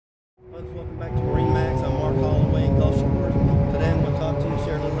back to MarineMax. I'm Mark Holloway in Offshore. Today I'm going to talk to you and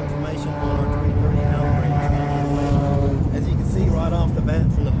share a little information on our 330 Outrage. As you can see right off the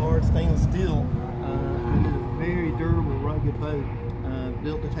bat from the hard stainless steel, it is a very durable, rugged boat,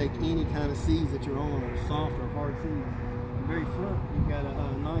 built to take any kind of seas that you're on, or soft or hard seas. In the very front, you've got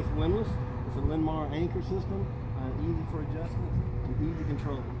a nice windlass. It's a Linmar anchor system, easy for adjustments and easy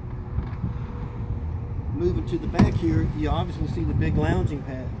control. Moving to the back here, you obviously see the big lounging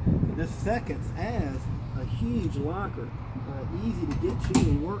pad. But this second has a huge locker, easy to get to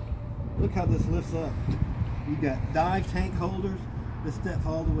and work. Look how this lifts up. You've got dive tank holders. This steps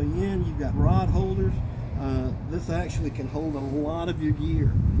all the way in. You've got rod holders. This actually can hold a lot of your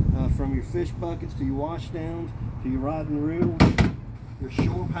gear, from your fish buckets to your wash downs to your rod and reel, your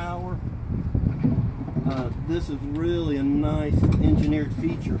shore power. This is really a nice engineered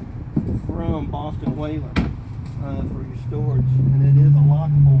feature from Boston Whaler for your storage, and it is a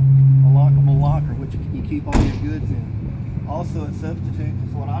lockable locker which you keep all your goods in. Also, it substitutes,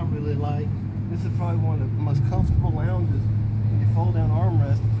 is what I really like. This is probably one of the most comfortable lounges, your fold down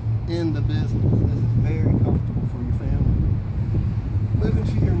armrest in the business. This is very comfortable for your family. Moving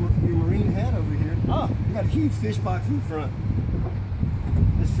to your marine head over here. You got a huge fish box in front.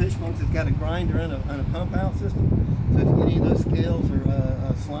 This fish box has got a grinder and a pump out system. So if you get any of those scales or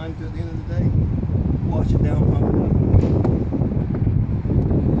slime to at the end of the day, wash it down, pump it up.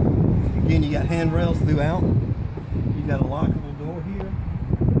 Again, you got handrails throughout. You got a lockable door here.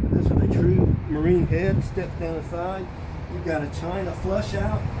 This is a true marine head. Steps down the side. You've got a China flush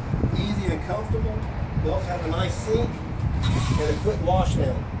out, easy and comfortable. You also have a nice sink and a quick wash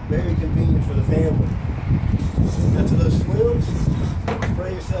down. Very convenient for the family. Get to those swims,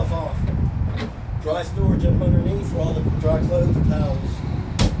 spray yourself off. Dry storage up underneath for all the dry clothes and towels.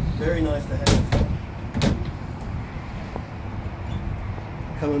 Very nice to have.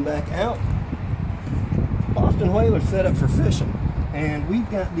 Coming back out, Boston Whaler set up for fishing, and we've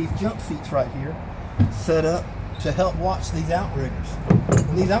got these jump seats right here set up to help watch these outriggers.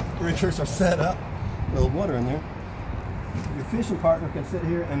 When these outriggers are set up, a little water in there, your fishing partner can sit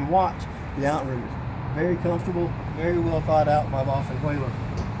here and watch the outriggers. Very comfortable, very well thought out by Boston Whaler.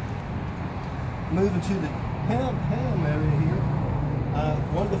 Moving to the helm area here,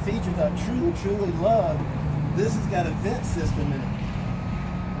 one of the features I truly love, this has got a vent system in it.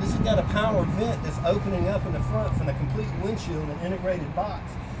 This has got a power vent that's opening up in the front from a complete windshield and integrated box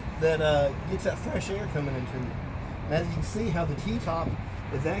that gets that fresh air coming into you. And as you can see how the T-top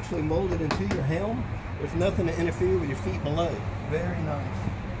is actually molded into your helm, there's nothing to interfere with your feet below. Very nice.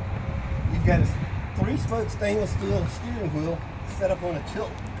 You've got a 3-spoke stainless steel steering wheel set up on a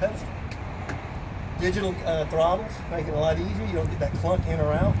tilt pedestal. Digital throttles make it a lot easier. You don't get that clunk in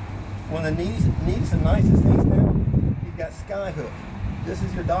or out. One of the neatest and nicest things now, you've got Skyhook. This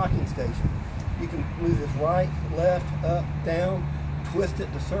is your docking station. You can move this right, left, up, down, twist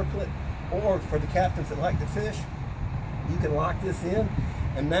it to circle it, or for the captains that like to fish, you can lock this in,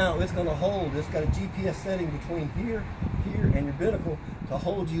 and now it's going to hold. It's got a GPS setting between here, and your binnacle to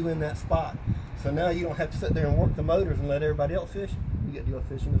hold you in that spot. So now you don't have to sit there and work the motors and let everybody else fish. You get to go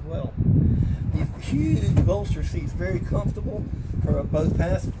fishing as well. These huge bolster seats, very comfortable for both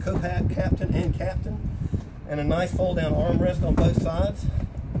captain and captain, and a nice fold-down armrest on both sides,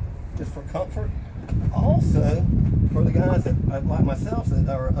 just for comfort. Also, for the guys that like myself that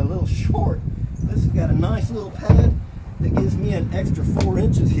are a little short, this has got a nice little pad that gives me an extra 4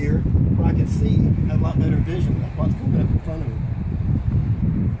 inches here, where I can see a lot better vision of what's coming up in front of me.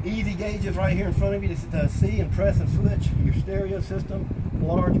 Easy gauges right here in front of you to see and press and switch. Your stereo system,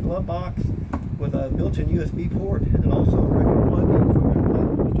 large glove box with a built-in USB port, and also a regular plug-in for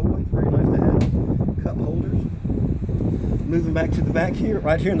inflatable toys. Very nice to have. Cup holders. Moving back to the back here,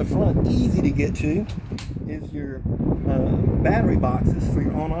 right here in the front, easy to get to, is your battery boxes for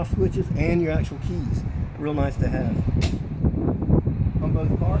your on-off switches and your actual keys. Real nice to have. On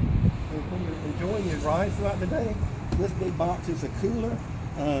both parts, and when you're enjoying your ride throughout the day, this big box is a cooler.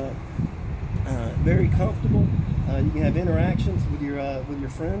 Very comfortable. You can have interactions with your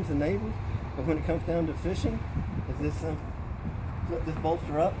friends and neighbors. But when it comes down to fishing, is this flip this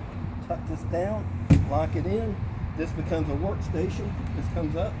bolster up, tuck this down, lock it in. This becomes a workstation. This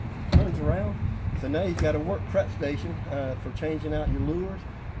comes up, turns around. So now you've got a work prep station for changing out your lures,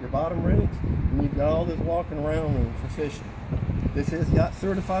 your bottom rigs, and you've got all this walking around room for fishing. This is yacht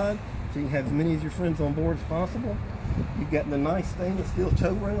certified, so you can have as many of your friends on board as possible. You've got the nice stainless steel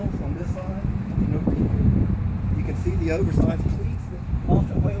toe rails on this side. You can see the oversized cleats that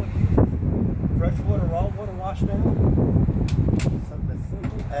Boston Whaler uses. Freshwater, raw water wash down. Something as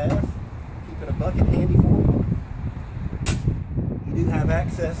simple as keeping a bucket handy for you. You do have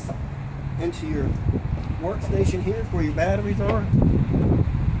access into your workstation here where your batteries are.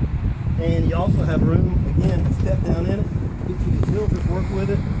 And you also have room, again, to step down in it, get you the filters, work with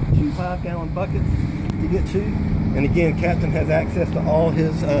it, 2 5-gallon buckets to get to. And again, Captain has access to all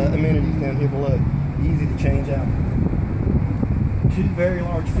his amenities down here below. Easy to change out. 2 very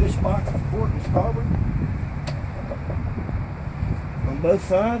large fish boxes, port and starboard. On both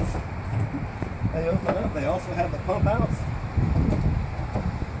sides, they open up. They also have the pump outs,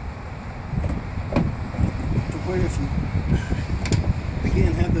 to where if you,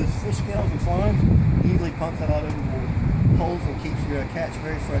 again, have those fish scales and slime, easily pumps that out overboard. Holds and keeps your catch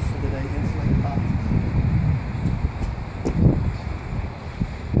very fresh for the day, insulated boxes.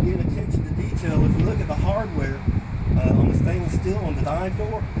 Again, attention to detail. If you look at the hardware on the stainless steel on the dive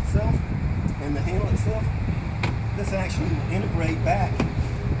door itself and the handle itself, this actually will integrate back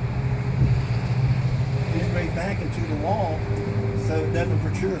into the wall so it doesn't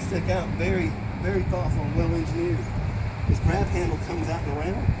protrude or stick out. Very, very thoughtful and well engineered. This grab handle comes out and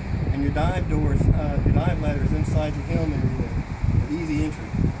around, and your dive doors, your dive ladder is inside your helm area there. Easy entry.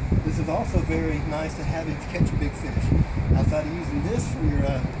 This is also very nice to have it to catch a big fish. Outside of using this for your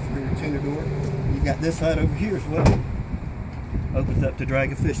tender door, you've got this side over here as well. Opens up to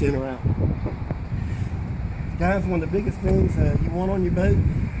drag a fish in or out. Guys, one of the biggest things you want on your boat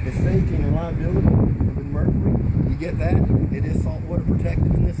is safety and reliability. And with Mercury, you get that. It is saltwater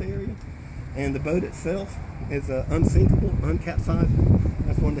protected in this area. And the boat itself is unsinkable, uncapsizable.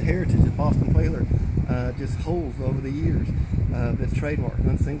 That's one of the heritages that Boston Whaler just holds over the years. That's trademark,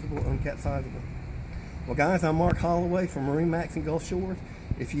 unsinkable, uncapsizable. Well guys, I'm Mark Holloway from MarineMax and Gulf Shores.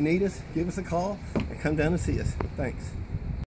 If you need us, give us a call and come down and see us. Thanks.